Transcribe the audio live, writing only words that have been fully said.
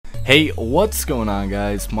Hey, what's going on,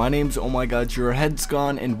 guys? My name's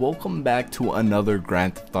omgurheadsgone, and welcome back to another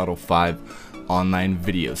Grand Theft Auto 5 online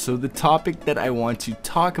video. So the topic that I want to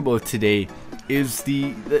talk about today is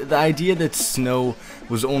the idea that snow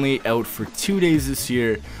was only out for 2 days this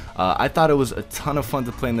year. I thought it was a ton of fun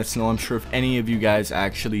to play in the snow. I'm sure if any of you guys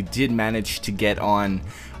actually did manage to get on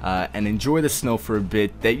and enjoy the snow for a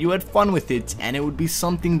bit, that you had fun with it, and it would be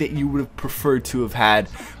something that you would have preferred to have had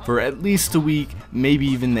for at least a week, maybe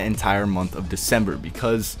even the entire month of December,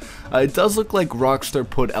 because it does look like Rockstar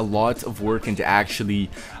put a lot of work into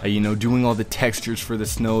actually doing all the textures for the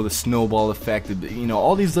snow, the snowball effect,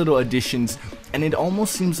 all these little additions, and it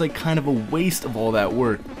almost seems like kind of a waste of all that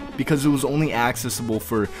work, because it was only accessible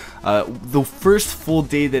for the first full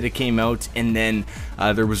day that it came out, and then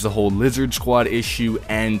there was the whole Lizard Squad issue,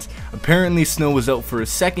 and apparently snow was out for a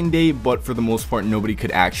second day, but for the most part nobody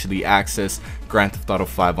could actually access Grand Theft Auto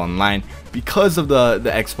 5 online because of the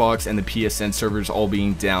Xbox and the PSN servers all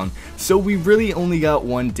being down. So we really only got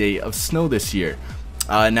 1 day of snow this year.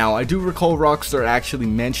 Now, I do recall Rockstar actually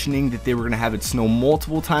mentioning that they were going to have it snow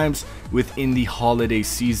multiple times within the holiday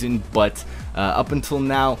season, but up until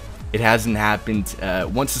now, it hasn't happened.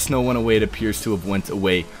 Once the snow went away, it appears to have went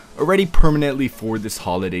away already permanently for this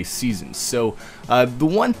holiday season. So the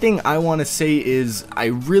one thing I want to say is I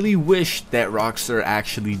really wish that Rockstar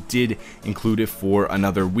actually did include it for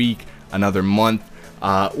another week, another month,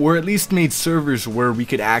 or at least made servers where we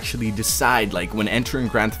could actually decide, like when entering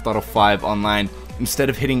Grand Theft Auto 5 online, instead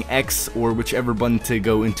of hitting X or whichever button to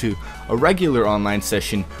go into a regular online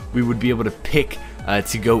session, we would be able to pick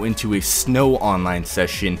to go into a snow online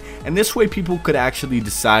session, and this way people could actually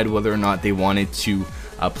decide whether or not they wanted to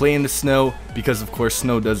play in the snow, because of course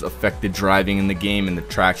snow does affect the driving in the game and the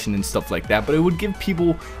traction and stuff like that, but it would give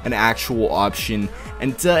people an actual option,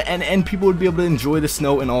 and people would be able to enjoy the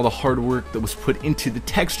snow and all the hard work that was put into the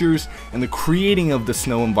textures and the creating of the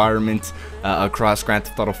snow environment across Grand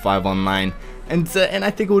Theft Auto 5 online. And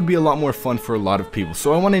I think it would be a lot more fun for a lot of people.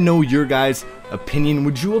 So I want to know your guys' opinion.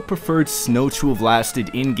 Would you have preferred snow to have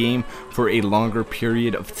lasted in-game for a longer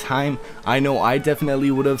period of time? I know I definitely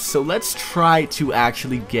would have. So let's try to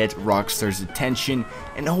actually get Rockstar's attention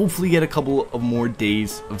and hopefully get a couple of more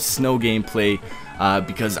days of snow gameplay,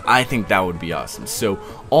 because I think that would be awesome. So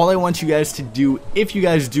all I want you guys to do, if you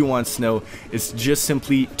guys do want snow, is just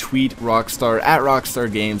simply tweet Rockstar at Rockstar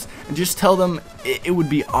Games and just tell them it would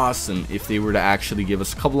be awesome if they were to actually give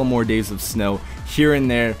us a couple of more days of snow here and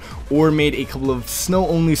there, or made a couple of snow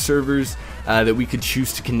only servers that we could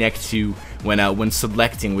choose to connect to when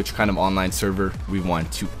selecting which kind of online server we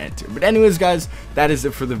want to enter. But anyways, guys, that is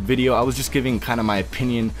it for the video. I was just giving kind of my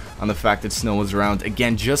opinion on the fact that snow was around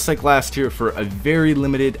again, just like last year, for a very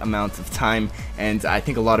limited amount of time, and I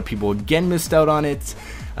think a lot of people again missed out on it.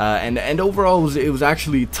 And overall, it was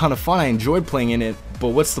actually a ton of fun. I enjoyed playing in it, but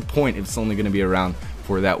what's the point if it's only going to be around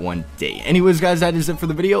for that 1 day? Anyways, guys, that is it for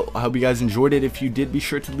the video. I hope you guys enjoyed it. If you did, be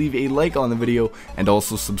sure to leave a like on the video and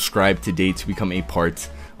also subscribe today to become a part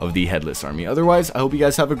of the Headless Army. Otherwise, I hope you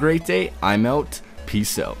guys have a great day. I'm out.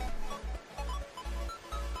 Peace out.